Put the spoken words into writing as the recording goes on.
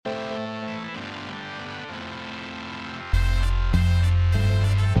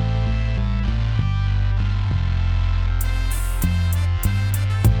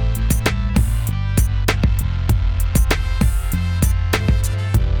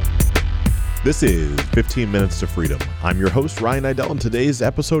This is 15 Minutes to Freedom. I'm your host, Ryan Idell, and today's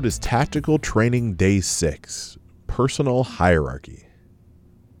episode is Tactical Training Day 6, Personal Hierarchy.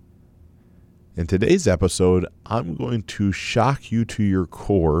 In today's episode, I'm going to shock you to your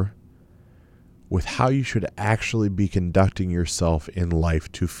core with how you should actually be conducting yourself in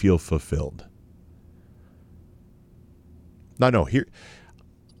life to feel fulfilled. Now, here,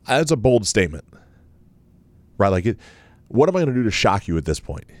 that's a bold statement, right? What am I going to do to shock you at this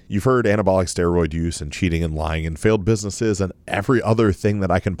point? You've heard anabolic steroid use and cheating and lying and failed businesses and every other thing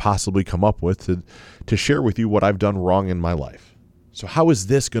that I can possibly come up with to share with you what I've done wrong in my life. So how is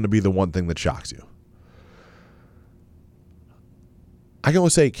this going to be the one thing that shocks you? I can only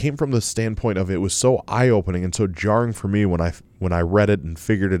say it came from the standpoint of it was so eye-opening and so jarring for me when I read it and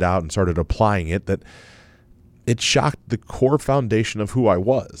figured it out and started applying it that it shocked the core foundation of who I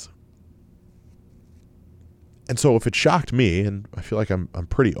was. And so if it shocked me, and I feel like I'm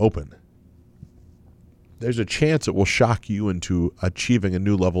pretty open, there's a chance it will shock you into achieving a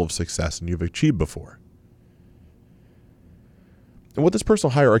new level of success than you've achieved before. And what this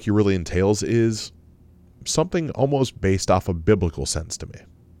personal hierarchy really entails is something almost based off a biblical sense to me.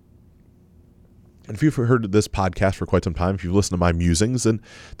 And if you've heard this podcast for quite some time, if you've listened to my musings, then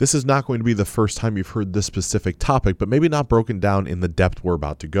this is not going to be the first time you've heard this specific topic, but maybe not broken down in the depth we're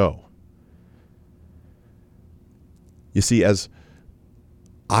about to go. You see, as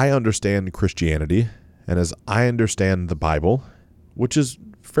I understand Christianity and as I understand the Bible, which is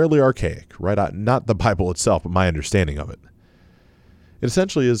fairly archaic, right? Not the Bible itself, but my understanding of it. It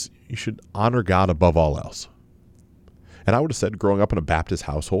essentially is you should honor God above all else. And I would have said growing up in a Baptist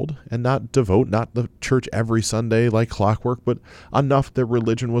household and not the church every Sunday like clockwork, but enough that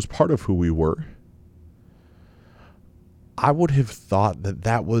religion was part of who we were. I would have thought that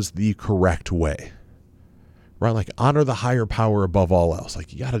that was the correct way. Right? Honor the higher power above all else.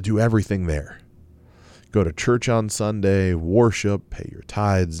 You got to do everything there. Go to church on Sunday, worship, pay your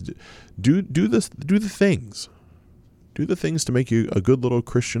tithes, do the things. Do the things to make you a good little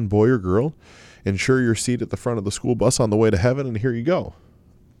Christian boy or girl. Ensure your seat at the front of the school bus on the way to heaven, and here you go.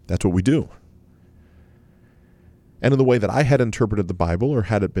 That's what we do. And in the way that I had interpreted the Bible or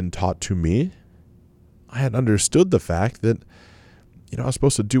had it been taught to me, I had understood the fact that, I was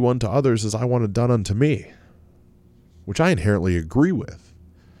supposed to do unto others as I wanted done unto me, which I inherently agree with.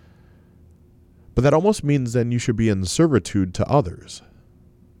 But that almost means then you should be in servitude to others.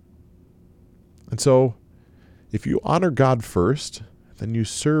 And so, if you honor God first, then you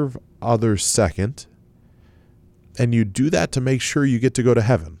serve others second, and you do that to make sure you get to go to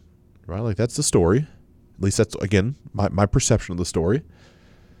heaven, right? That's the story. At least that's, again, my perception of the story.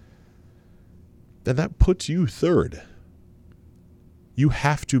 Then that puts you third. You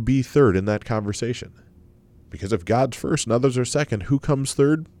have to be third in that conversation. Because if God's first and others are second, who comes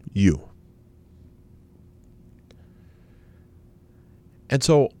third? You. And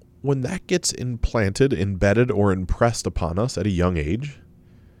so when that gets implanted, embedded, or impressed upon us at a young age,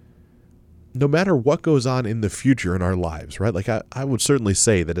 no matter what goes on in the future in our lives, right? I would certainly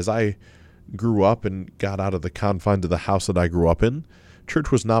say that as I grew up and got out of the confines of the house that I grew up in,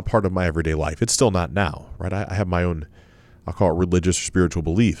 church was not part of my everyday life. It's still not now, right? I have my own, I'll call it religious or spiritual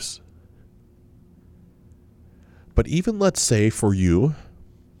beliefs. But even let's say for you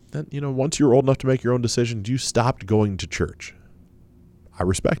that, once you're old enough to make your own decisions, you stopped going to church. I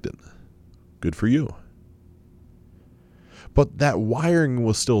respect it. Good for you. But that wiring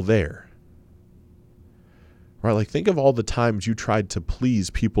was still there. Right? Think of all the times you tried to please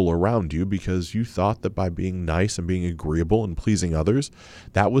people around you because you thought that by being nice and being agreeable and pleasing others,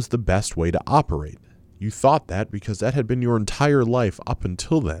 that was the best way to operate. You thought that because that had been your entire life up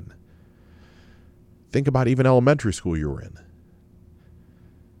until then. Think about even elementary school you were in.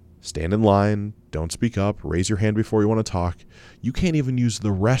 Stand in line, don't speak up, raise your hand before you want to talk. You can't even use the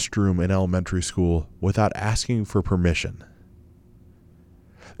restroom in elementary school without asking for permission.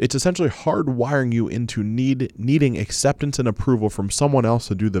 It's essentially hardwiring you into needing acceptance and approval from someone else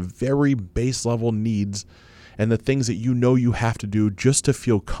to do the very base level needs and the things that you have to do just to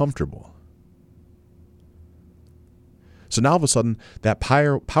feel comfortable. So now all of a sudden, that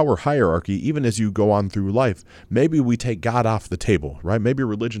power hierarchy, even as you go on through life, maybe we take God off the table, right? Maybe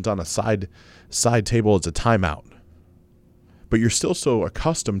religion's on a side table as a timeout. But you're still so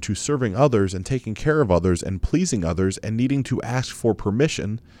accustomed to serving others and taking care of others and pleasing others and needing to ask for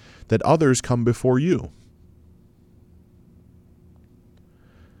permission that others come before you.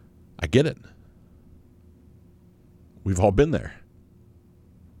 I get it. We've all been there.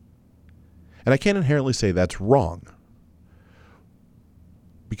 And I can't inherently say that's wrong.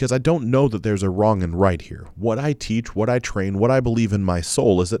 because I don't know that there's a wrong and right here. What I teach, what I train, what I believe in my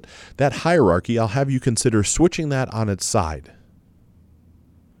soul is that hierarchy, I'll have you consider switching that on its side.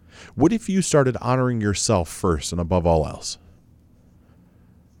 What if you started honoring yourself first and above all else?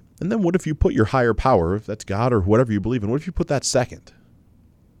 And then what if you put your higher power, if that's God or whatever you believe in, what if you put that second?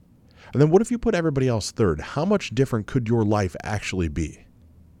 And then what if you put everybody else third? How much different could your life actually be?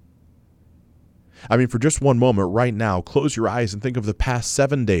 I mean, for just one moment right now, close your eyes and think of the past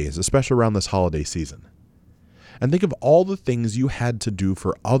 7 days, especially around this holiday season. And think of all the things you had to do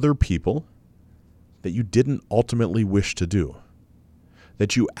for other people that you didn't ultimately wish to do.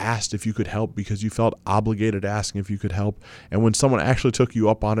 That you asked if you could help because you felt obligated asking if you could help. And when someone actually took you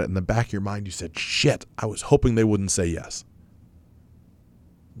up on it, in the back of your mind, you said, shit, I was hoping they wouldn't say yes.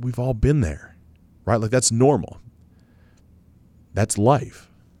 We've all been there, right? Like that's normal. That's life.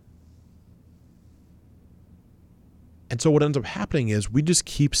 And so what ends up happening is we just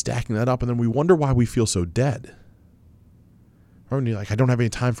keep stacking that up and then we wonder why we feel so dead. Or you're like, I don't have any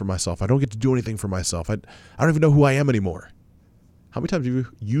time for myself. I don't get to do anything for myself. I don't even know who I am anymore. How many times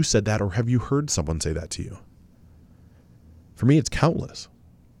have you said that or have you heard someone say that to you? For me, it's countless.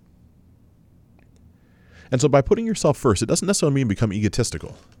 And so by putting yourself first, it doesn't necessarily mean become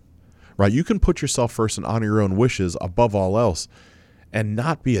egotistical, right? You can put yourself first and honor your own wishes above all else and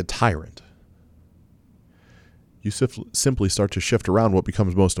not be a tyrant. You simply start to shift around what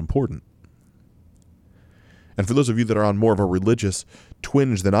becomes most important. And for those of you that are on more of a religious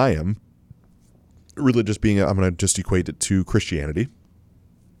twinge than I am, religious being, I'm going to just equate it to Christianity,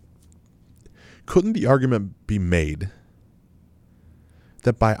 couldn't the argument be made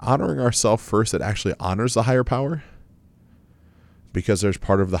that by honoring ourselves first, it actually honors the higher power? Because there's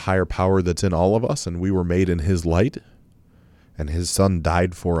part of the higher power that's in all of us, and we were made in his light, and his son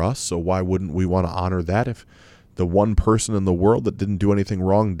died for us, so why wouldn't we want to honor that? If the one person in the world that didn't do anything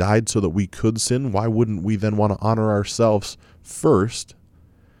wrong died so that we could sin, why wouldn't we then want to honor ourselves first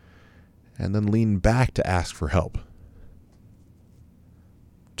and then lean back to ask for help?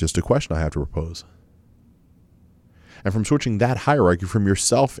 Just a question I have to propose. And from switching that hierarchy from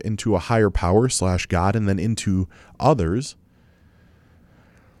yourself into a higher power / God and then into others,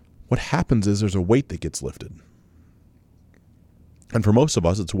 what happens is there's a weight that gets lifted. And for most of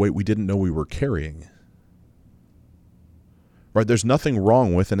us, it's a weight we didn't know we were carrying. Right? There's nothing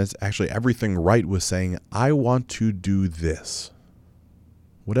wrong with, and it's actually everything right with saying, I want to do this.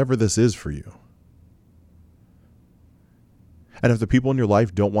 Whatever this is for you. And if the people in your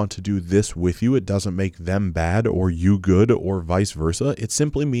life don't want to do this with you, it doesn't make them bad or you good or vice versa. It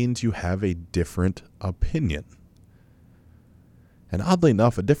simply means you have a different opinion. And oddly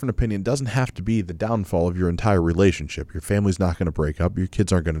enough, a different opinion doesn't have to be the downfall of your entire relationship. Your family's not going to break up. Your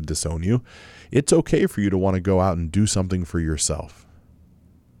kids aren't going to disown you. It's okay for you to want to go out and do something for yourself.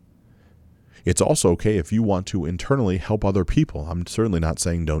 It's also okay if you want to internally help other people. I'm certainly not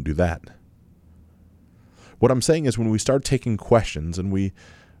saying don't do that. What I'm saying is when we start taking questions and we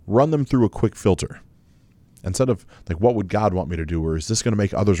run them through a quick filter, instead of like, what would God want me to do? Or is this going to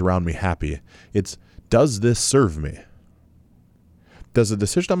make others around me happy? It's, does this serve me? Does the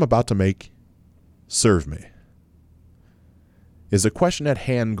decision I'm about to make serve me? Is the question at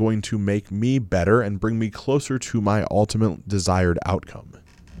hand going to make me better and bring me closer to my ultimate desired outcome?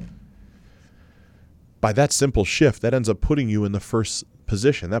 By that simple shift, that ends up putting you in the first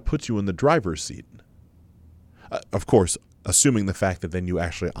position. That puts you in the driver's seat. Of course, assuming the fact that then you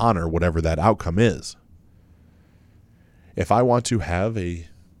actually honor whatever that outcome is. If I want to have a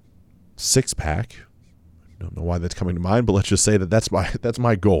six-pack, I don't know why that's coming to mind, but let's just say that that's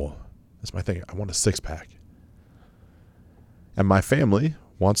my goal. That's my thing. I want a six-pack. And my family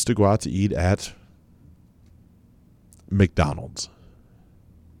wants to go out to eat at McDonald's.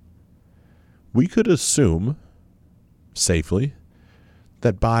 We could assume safely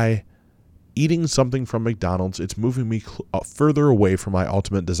that by eating something from McDonald's, it's moving me further away from my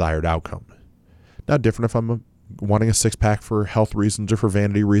ultimate desired outcome. Now, different if I'm wanting a six-pack for health reasons or for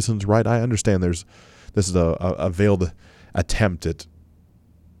vanity reasons, right? I understand this is a veiled attempt at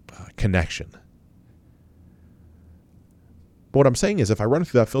connection. But what I'm saying is, if I run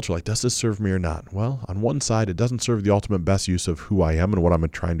through that filter, like, does this serve me or not? Well, on one side, it doesn't serve the ultimate best use of who I am and what I'm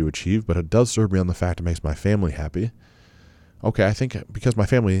trying to achieve, but it does serve me on the fact it makes my family happy. Okay, I think because my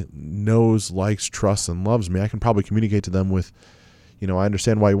family knows, likes, trusts, and loves me, I can probably communicate to them with, I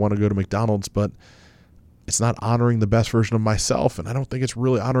understand why you want to go to McDonald's, but it's not honoring the best version of myself, and I don't think it's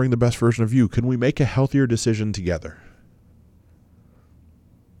really honoring the best version of you. Can we make a healthier decision together?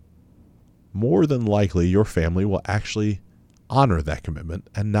 More than likely, your family will actually honor that commitment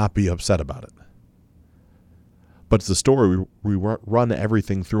and not be upset about it. But it's the story we run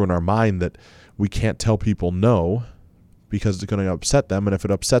everything through in our mind that we can't tell people no because it's going to upset them. And if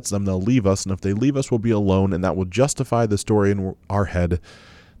it upsets them, they'll leave us. And if they leave us, we'll be alone. And that will justify the story in our head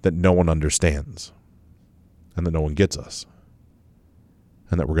that no one understands and that no one gets us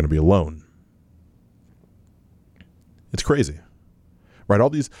and that we're going to be alone. It's crazy, right? All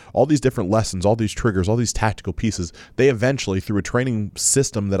these different lessons, all these triggers, all these tactical pieces, they eventually, through a training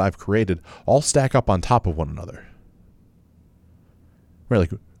system that I've created, all stack up on top of one another. Right?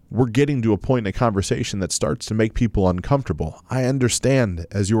 Like, we're getting to a point in a conversation that starts to make people uncomfortable. I understand,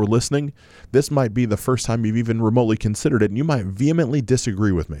 as you're listening, this might be the first time you've even remotely considered it, and you might vehemently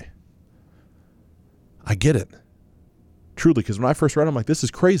disagree with me. I get it. Truly, because when I first read it, I'm like, this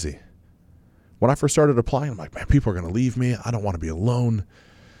is crazy. When I first started applying, I'm like, man, people are going to leave me. I don't want to be alone.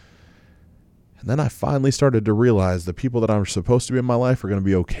 And then I finally started to realize the people that I'm supposed to be in my life are going to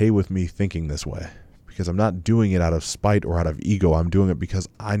be okay with me thinking this way. Because I'm not doing it out of spite or out of ego. I'm doing it because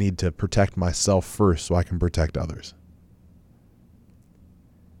I need to protect myself first so I can protect others.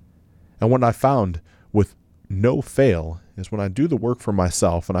 And what I found with no fail is when I do the work for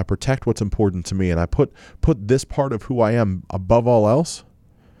myself and I protect what's important to me and I put this part of who I am above all else,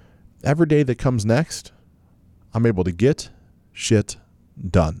 every day that comes next, I'm able to get shit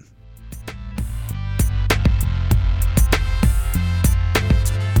done.